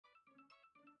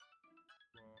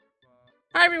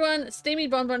Hi everyone, Steamy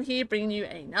Bonbon here, bringing you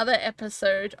another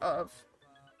episode of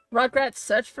Rugrats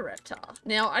Search for Reptar.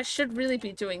 Now, I should really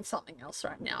be doing something else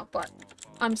right now, but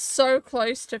I'm so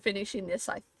close to finishing this,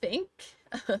 I think.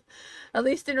 At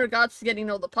least in regards to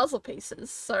getting all the puzzle pieces.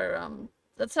 So,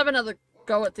 let's have another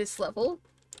go at this level.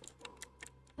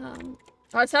 I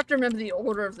just have to remember the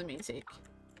order of the music.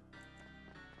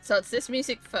 So it's this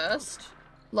music first,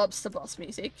 Lobster Boss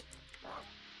music.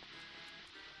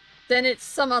 Then it's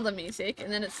some other music,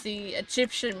 and then it's the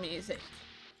Egyptian music.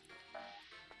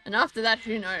 And after that,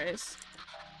 who knows?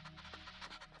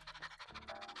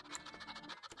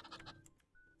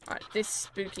 Alright, this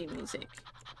spooky music.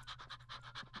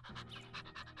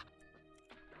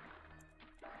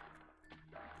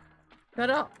 Shut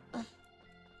up.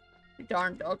 You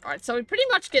darn dog. Alright, so we pretty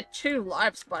much get 2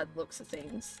 lives by the looks of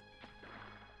things.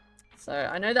 So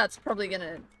I know that's probably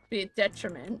gonna be a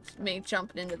detriment, me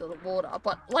jumping into the water,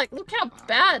 but like, look how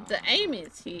bad the aim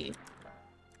is here.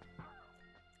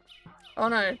 Oh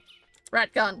no,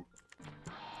 rat gun.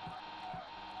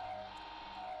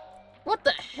 What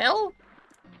the hell?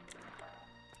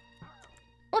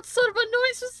 What sort of a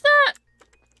noise was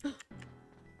that?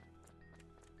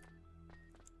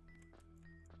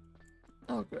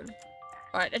 Oh good.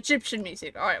 Alright, Egyptian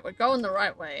music. Alright, we're going the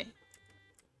right way.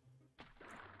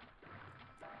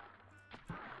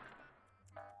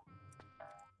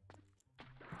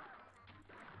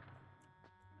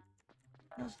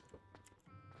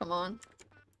 Come on.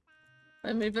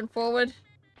 We're moving forward.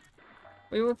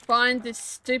 We will find this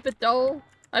stupid doll.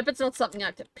 I hope it's not something I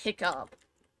have to pick up.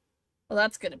 Well,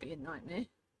 that's gonna be a nightmare.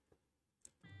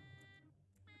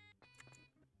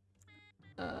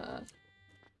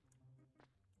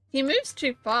 He moves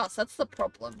too fast, that's the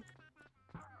problem.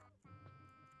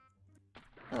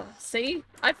 See?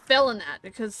 I fell in that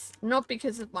because, not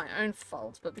because of my own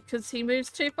fault, but because he moves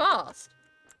too fast.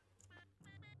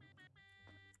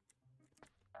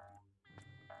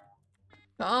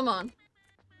 Come on.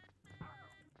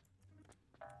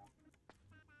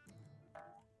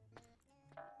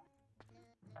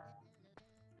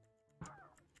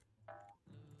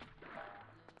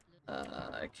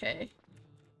 Okay.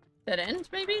 Dead end,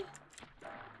 maybe?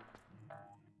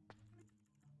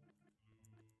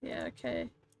 Yeah, okay.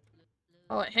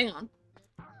 Oh, wait, hang on.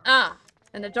 Ah,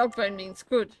 and the dog bone means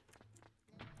good.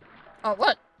 Oh,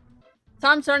 what?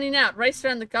 Time's running out. Race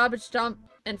around the garbage dump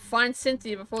and find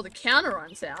Cynthia before the counter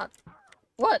runs out.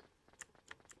 What?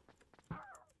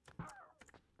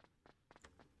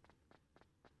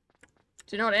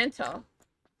 Do not enter.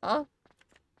 Huh?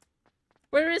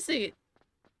 Where is he?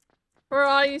 Where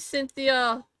are you,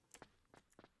 Cynthia?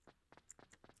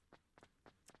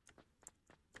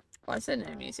 Why is there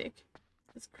no music?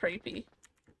 It's creepy.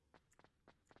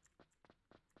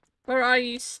 Where are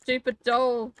you, stupid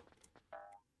doll?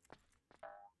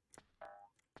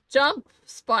 Jump,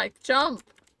 Spike, jump!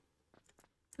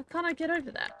 How can't I get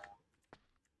over that?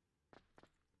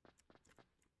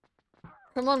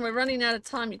 Come on, we're running out of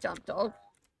time, you dumb dog.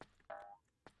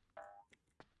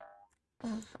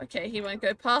 Oh, okay, he won't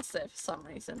go past there for some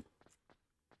reason.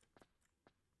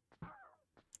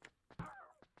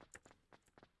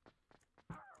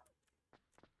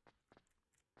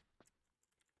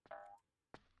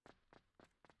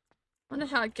 Wonder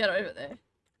how I'd get over there.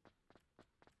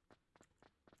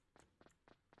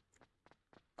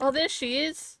 Oh, there she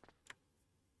is.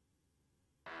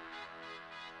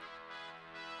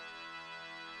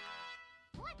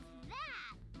 What's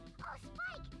that? Oh,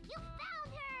 Spike, you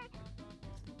found her!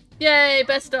 Yay,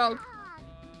 best dog.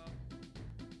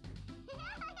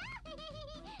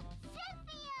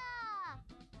 Cynthia!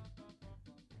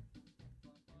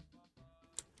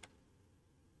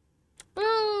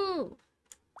 Woo!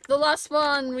 The last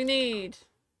one we need.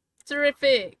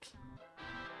 Terrific.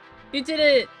 You did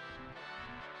it.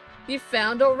 You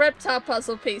found all Reptar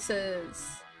puzzle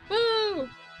pieces. Woo!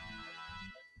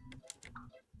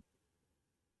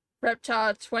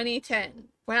 Reptar 2010.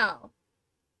 Wow.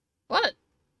 What?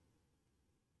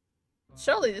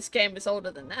 Surely this game is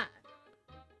older than that.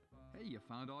 Hey, you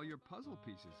found all your puzzle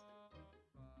pieces.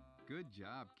 Good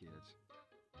job, kids.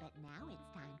 But now it's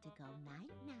time to go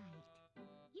night-night.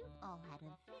 You've all had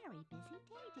a very busy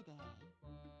day today.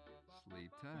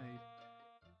 Sleep tight.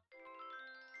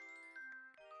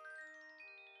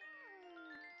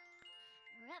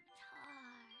 Reptar.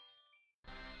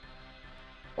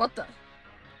 What the?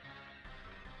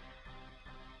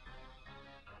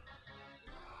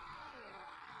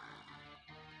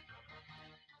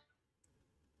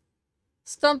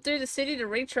 Stomp through the city to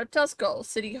reach Reptar's goal.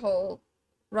 City Hall.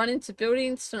 Run into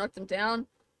buildings to knock them down.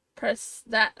 Press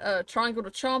that triangle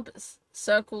to chomp,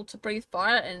 circle to breathe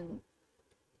fire, and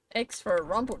X for a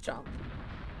rumble jump.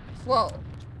 Whoa.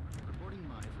 Reporting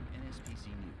live from NSPC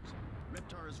News.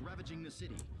 Reptar is ravaging the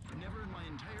city. Never in my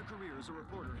entire career as a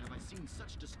reporter have I seen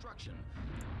such destruction.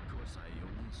 Of course, I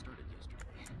only started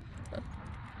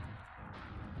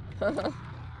yesterday.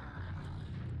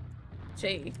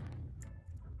 Gee.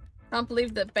 Can't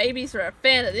believe the babies are a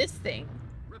fan of this thing.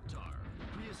 Reptar,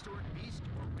 prehistoric beast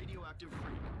or radioactive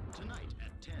freak. Tonight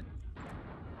at 10.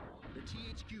 The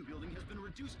THQ building has been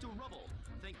reduced to rubble.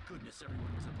 Thank goodness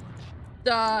everyone was at lunch.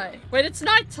 Die. Wait, it's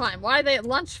nighttime. Why are they at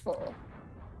lunch for?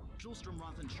 Schulstrom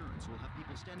Roth Insurance will have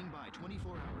people standing by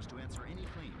 24 hours to answer any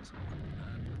claims.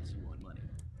 Unless you want money.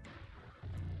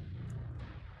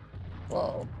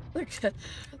 Whoa. Look,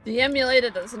 the emulator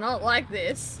does not like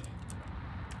this.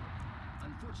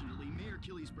 Unfortunately, Mayor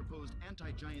Killy's proposed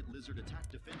anti-giant lizard attack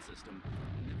defense system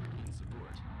never gained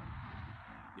support.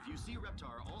 If you see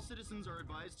Reptar, all citizens are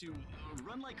advised to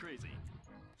run like crazy.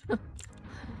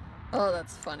 Oh,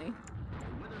 that's funny.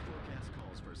 The weather forecast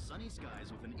calls for sunny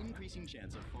skies with an increasing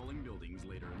chance of falling buildings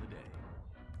later in the day.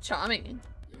 Charming.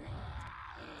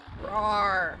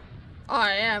 Roar.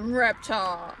 I am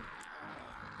Reptar.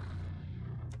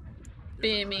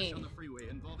 Be me. On the freeway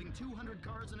involving 200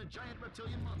 cars and a giant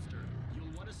reptilian monster.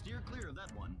 You'll want to steer clear of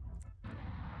that one.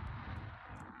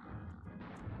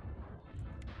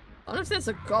 I wonder if there's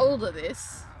a goal to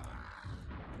this.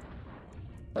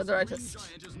 Whether I just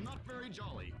Giant is not very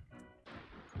jolly.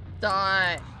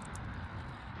 die.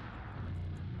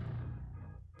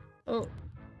 Oh.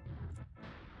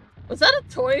 Was that a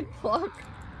toy clock?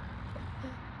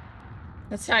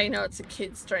 That's how you know it's a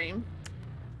kid's dream.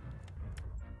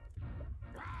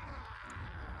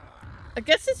 I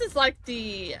guess this is like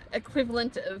the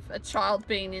equivalent of a child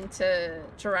being into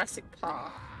Jurassic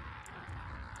Park.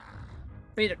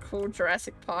 We had a cool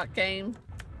Jurassic Park game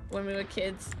when we were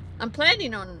kids. I'm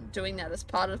planning on doing that as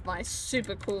part of my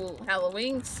super cool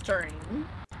Halloween stream.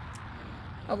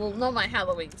 Oh, well, not my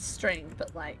Halloween stream,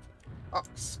 but like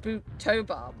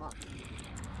Spooktober month.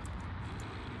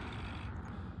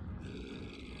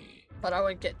 But I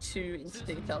won't get too into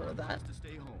detail with that. To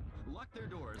stay home, lock their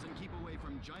doors, and keep away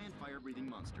from giant fire-breathing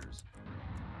monsters.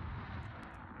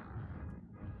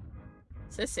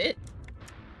 Is this it?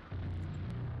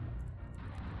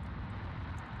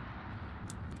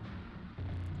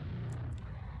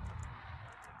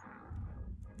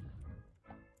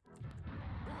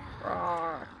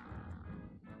 Rawr.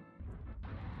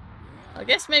 I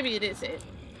guess maybe it is it.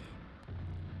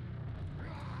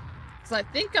 Because I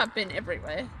think I've been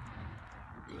everywhere.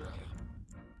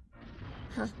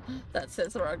 That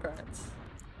says Rugrats.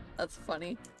 That's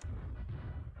funny.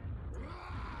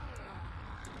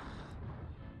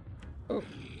 Oh.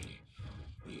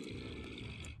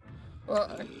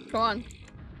 Uh-oh. Come on.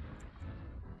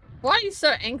 Why are you so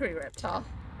angry, Reptar?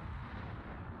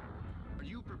 Are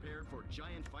you prepared for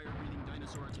giant fire-breathing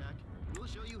dinosaur attack? We'll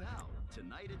show you how,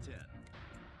 tonight at 10.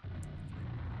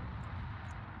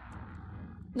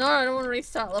 No, I don't want to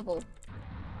restart level.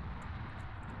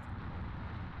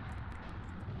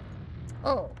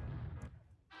 Oh.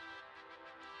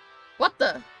 What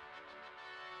the?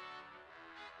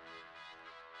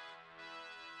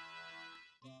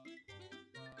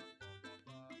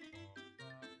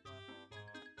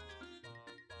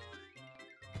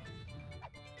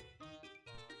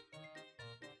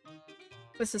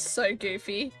 This is so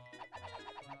goofy.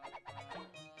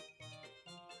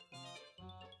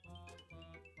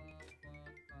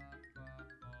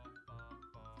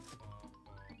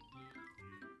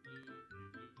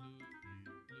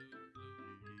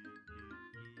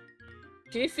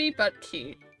 Goofy but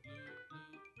cute.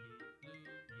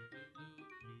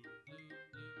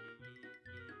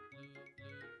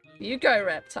 You go,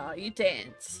 Reptar. You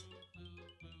dance.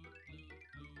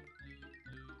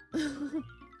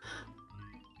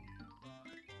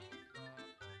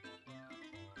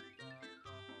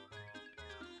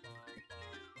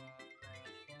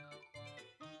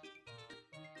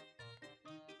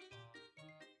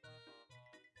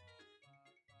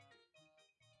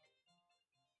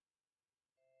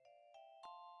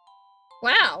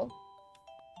 Wow.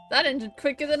 That ended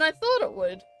quicker than I thought it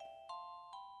would.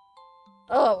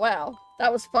 Oh, wow.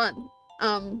 That was fun.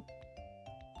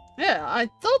 Yeah, I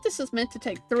thought this was meant to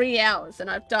take 3 hours, and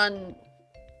I've done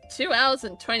 2 hours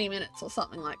and 20 minutes or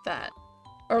something like that.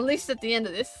 Or at least at the end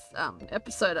of this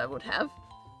episode I would have.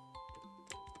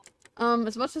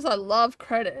 As much as I love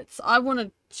credits, I want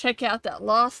to check out that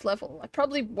last level. I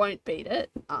probably won't beat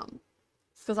it.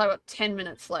 It's because I got 10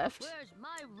 minutes left. Where's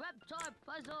my Reptar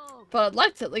puzzle? But I'd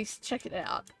like to at least check it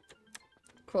out.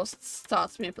 Of course, it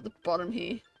starts me up at the bottom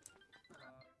here.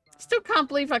 Still can't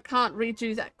believe I can't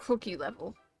redo that cookie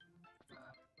level.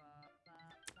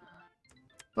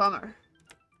 Bummer.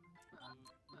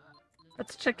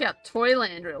 Let's check out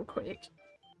Toyland real quick.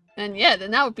 And yeah,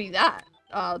 then that would be that.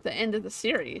 The end of the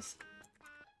series.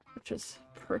 Which was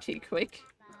pretty quick.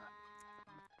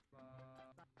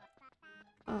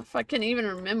 If I can even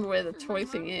remember where the toy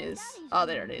thing is. Oh,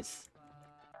 there it is.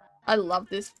 I love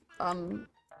this,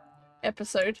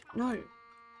 episode. No.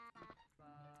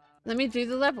 Let me do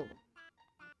the level.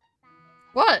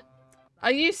 What?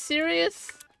 Are you serious?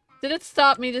 Did it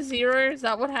start me to 0? Is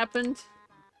that what happened?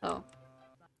 Oh.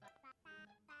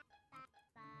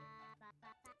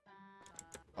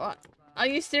 What? Are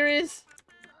you serious?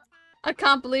 I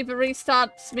can't believe it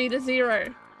restarts me to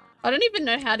 0. I don't even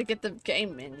know how to get the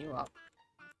game menu up.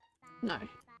 No.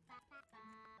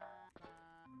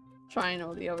 Trying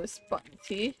all the other buttons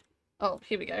here. Oh,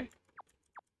 here we go.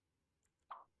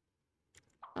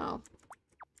 Oh.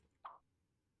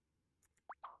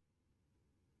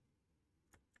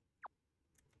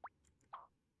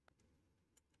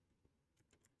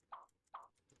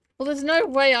 Well, there's no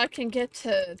way I can get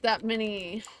to that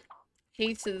many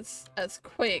pieces as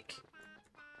quick.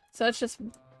 So let's just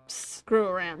screw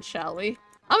around, shall we?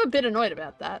 I'm a bit annoyed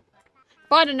about that.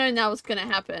 If I'd have known that was going to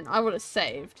happen, I would have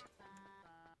saved.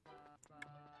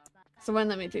 So when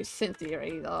let me do Cynthia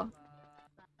either.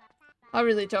 I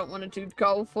really don't want to do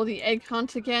goal for the egg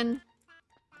hunt again.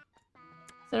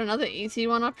 Is there another easy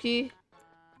one up here?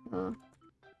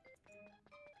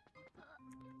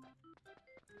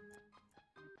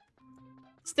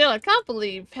 Still, I can't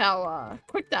believe how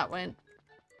quick that went.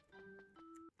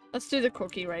 Let's do the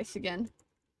cookie race again.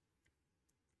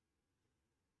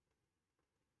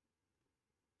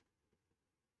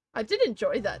 I did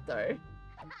enjoy that though.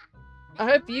 I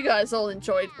hope you guys all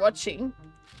enjoyed watching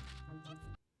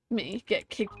me get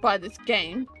kicked by this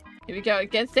game. Here we go,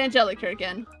 against Angelica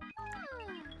again.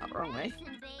 Oh, wrong way.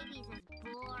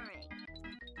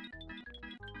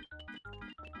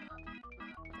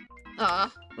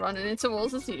 Running into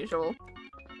walls as usual.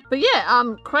 But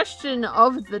yeah, question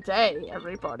of the day,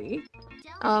 everybody.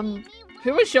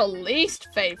 Who is your least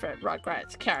favorite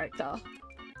Rugrats character?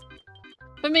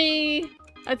 For me,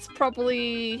 it's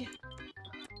probably...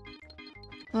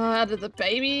 out of the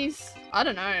babies? I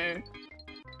don't know. I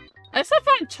guess I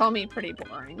find Tommy pretty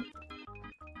boring.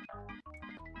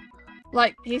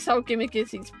 Like, his whole gimmick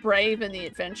is he's brave and the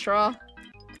adventurer.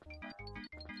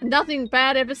 Nothing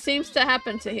bad ever seems to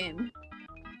happen to him.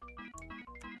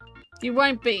 You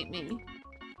won't beat me.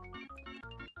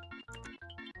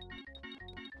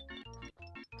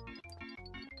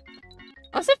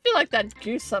 I also feel like that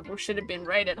goose level should have been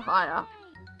rated higher.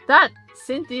 That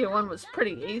Cynthia one was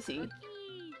pretty easy.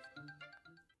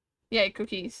 Yay,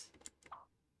 cookies.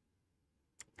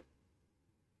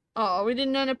 Oh, we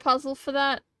didn't earn a puzzle for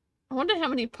that? I wonder how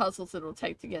many puzzles it'll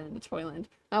take to get into Toyland.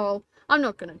 Oh well, I'm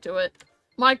not gonna do it.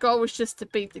 My goal was just to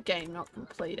beat the game, not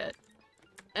complete it.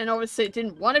 And obviously it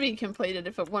didn't want to be completed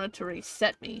if it wanted to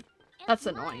reset me. That's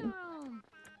annoying.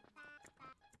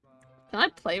 Can I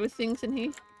play with things in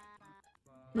here?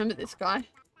 Remember this guy?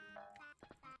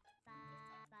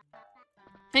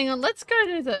 Hang on, let's go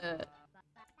to the...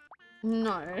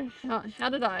 No. How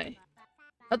did I... I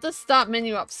have to start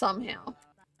menu up somehow.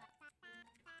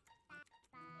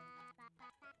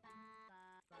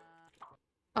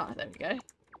 Oh, there we go.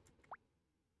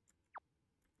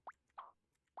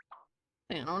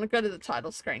 Hang on, I want to go to the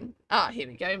title screen. Ah, here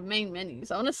we go. Main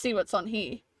menus. I want to see what's on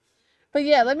here. But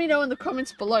yeah, let me know in the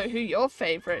comments below who your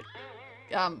favorite,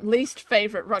 least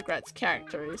favorite Rugrats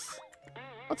character is.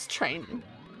 What's training?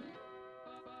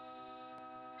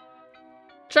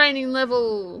 Training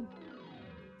level!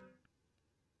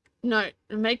 No,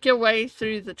 make your way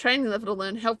through the training level to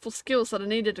learn helpful skills that are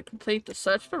needed to complete the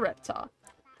search for Reptar.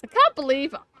 I can't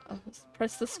believe...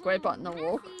 press the square button to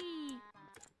walk.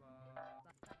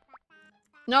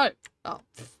 No. Oh,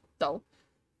 dull.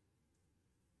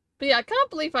 But yeah, I can't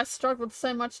believe I struggled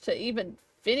so much to even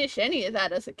finish any of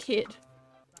that as a kid.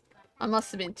 I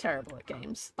must have been terrible at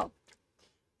games. Oh,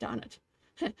 darn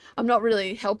it. I'm not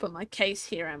really helping my case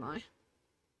here, am I?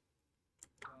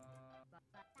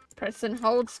 Press and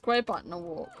hold square button to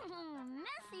walk.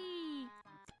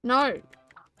 No.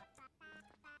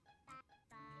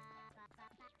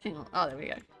 Hang on. Oh, there we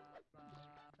go.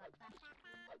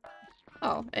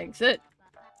 Oh, exit.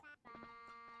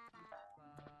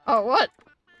 Oh, what?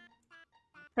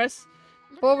 Press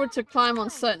forward to climb on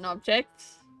certain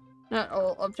objects. Not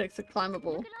all objects are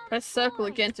climbable. Press circle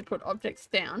again to put objects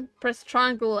down. Press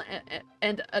triangle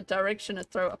and a direction to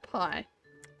throw a pie.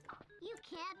 You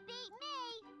can't beat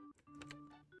me.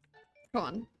 Come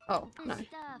on. Oh, no.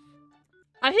 Stuff.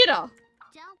 I hit her.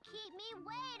 Don't keep me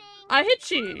waiting. I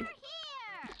hit you. Here.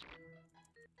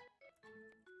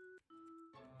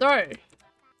 throw.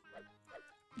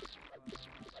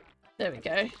 There we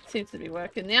go. Seems to be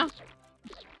working now. Look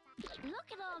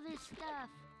at all this stuff.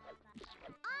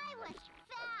 I was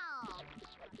fell.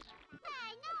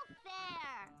 Hey, no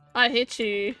fair. I hit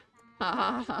you. Ha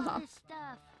ha ha All ha. this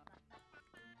stuff.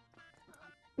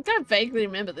 I think I vaguely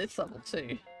remember this level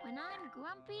too. When I'm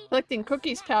grumpy, Collecting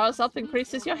cookies powers up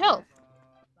increases your health.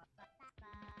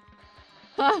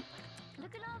 Huh.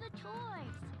 look at all the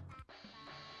toys.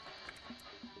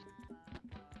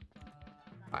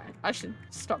 Alright, I should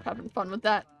stop having fun with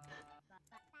that.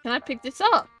 Can I pick this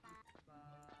up?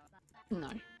 No.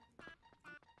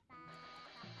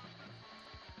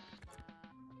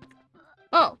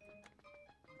 Oh.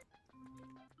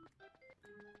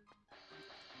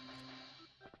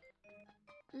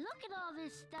 Look at all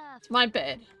this stuff. It's my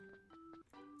bed.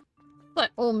 It's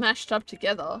like all mashed up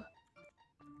together.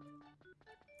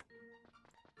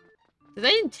 Do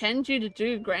they intend you to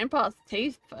do Grandpa's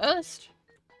teeth first?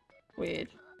 Weird.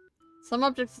 Some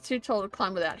objects are too tall to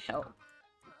climb without help.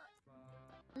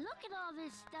 Look at all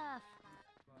this stuff.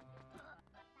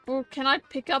 Well, can I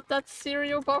pick up that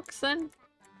cereal box then?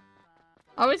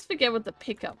 I always forget what the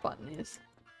pickup button is.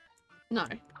 No.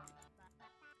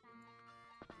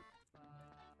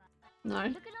 No. Look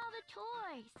at all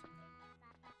the toys.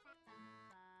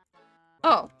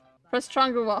 Oh. Press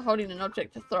triangle while holding an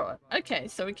object to throw it. Okay,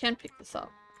 so we can pick this up.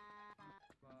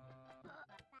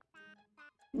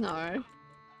 No.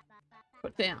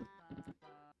 Put down.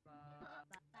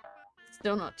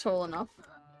 Still not tall enough.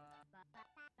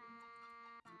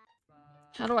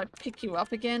 How do I pick you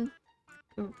up again?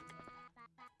 Ooh.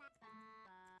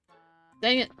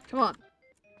 Dang it, come on.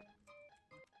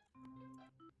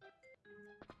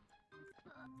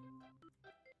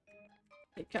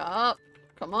 Pick up.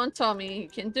 Come on, Tommy, you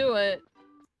can do it.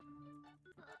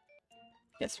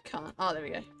 Guess we can't. Oh, there we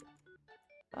go.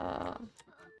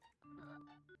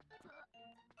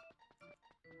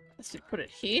 Let's put it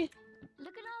here.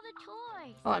 Look at all the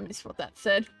toys. Oh, I missed what that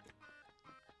said.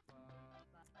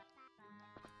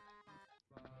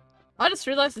 I just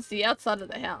realized it's the outside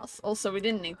of the house. Also, we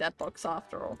didn't need that box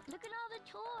after all. Look at all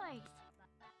the toys.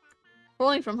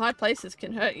 Falling from high places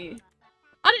can hurt you.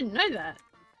 I didn't know that.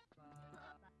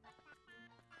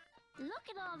 Look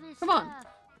at all this Come on.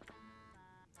 stuff.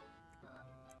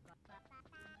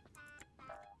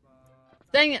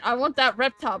 Dang it, I want that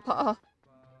Reptar paw.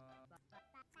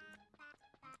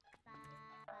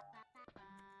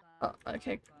 Oh,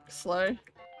 okay, slow.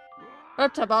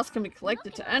 Reptar bars can be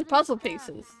collected to earn puzzle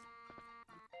pieces.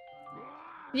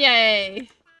 Yay!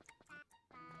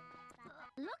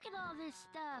 Look at all this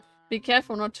stuff. Be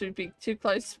careful not to be too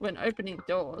close when opening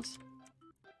doors.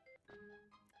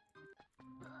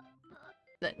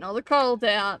 Letting all the cold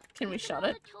out. Can we shut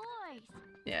it? Toys.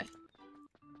 Yeah.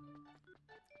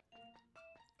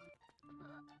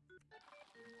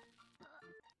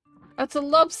 That's a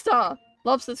lobster!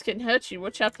 Lobsters can hurt you.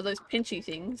 Watch out for those pinchy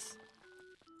things.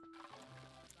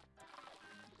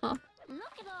 Huh. Look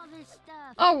at all this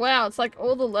stuff. Oh wow, it's like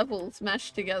all the levels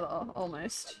mashed together,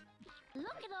 almost. Look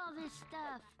at all this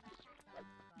stuff.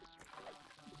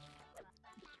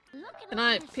 Look at Can all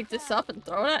I this pick this stuff. up and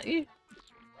throw it at you?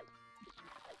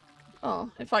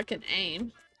 Oh, if I can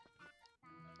aim.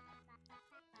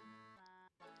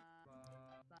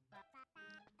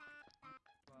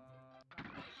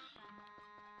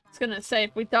 It's gonna say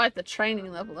if we die at the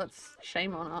training level, that's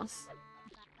shame on us.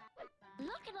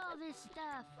 Look at all this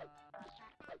stuff.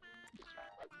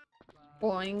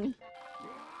 Boing.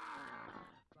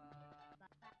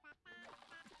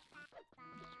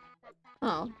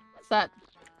 Oh, it's that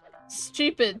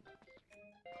stupid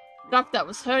stuff that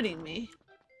was hurting me.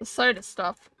 The soda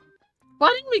stuff. Why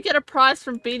didn't we get a prize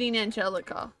from beating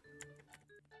Angelica?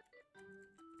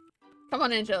 Come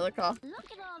on, Angelica.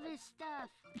 Look at all this stuff.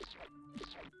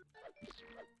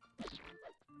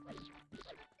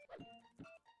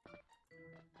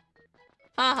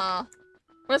 Haha.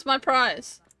 Where's my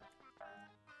prize?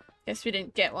 Guess we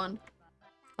didn't get one.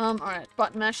 Alright.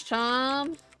 Button mash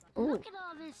charm. Ooh. Look at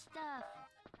all this stuff.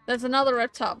 There's another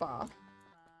Reptar bar.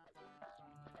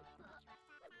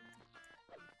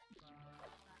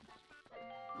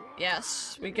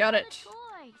 Yes, we got it.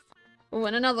 Toys. Ooh,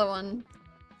 and another one.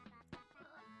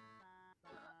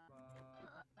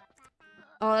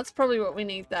 Oh, that's probably what we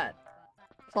need that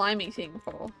climby thing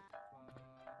for.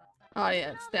 Oh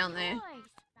yeah, it's down there. Toys.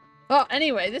 Oh,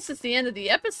 anyway, this is the end of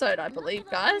the episode, I believe,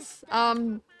 guys.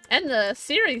 And the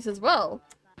series as well.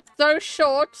 So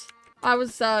short. I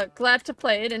was glad to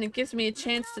play it, and it gives me a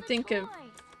chance to think of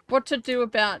what to do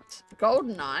about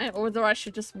GoldenEye, or whether I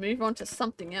should just move on to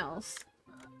something else.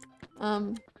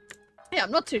 Yeah,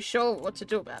 I'm not too sure what to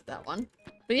do about that one.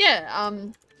 But yeah,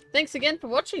 thanks again for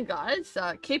watching, guys.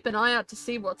 Keep an eye out to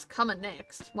see what's coming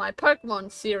next. My Pokemon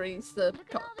series, the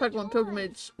Pokemon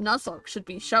Pilgrimage Nuzlocke, should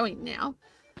be showing now.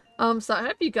 So I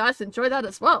hope you guys enjoy that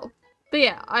as well. But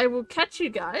yeah, I will catch you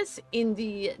guys in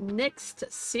the next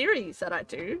series that I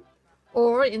do,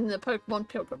 or in the Pokemon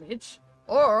Pilgrimage,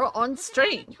 or on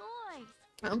stream.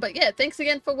 But yeah, thanks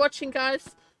again for watching,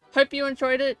 guys. Hope you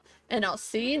enjoyed it, and I'll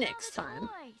see you next time.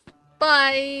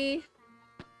 Bye!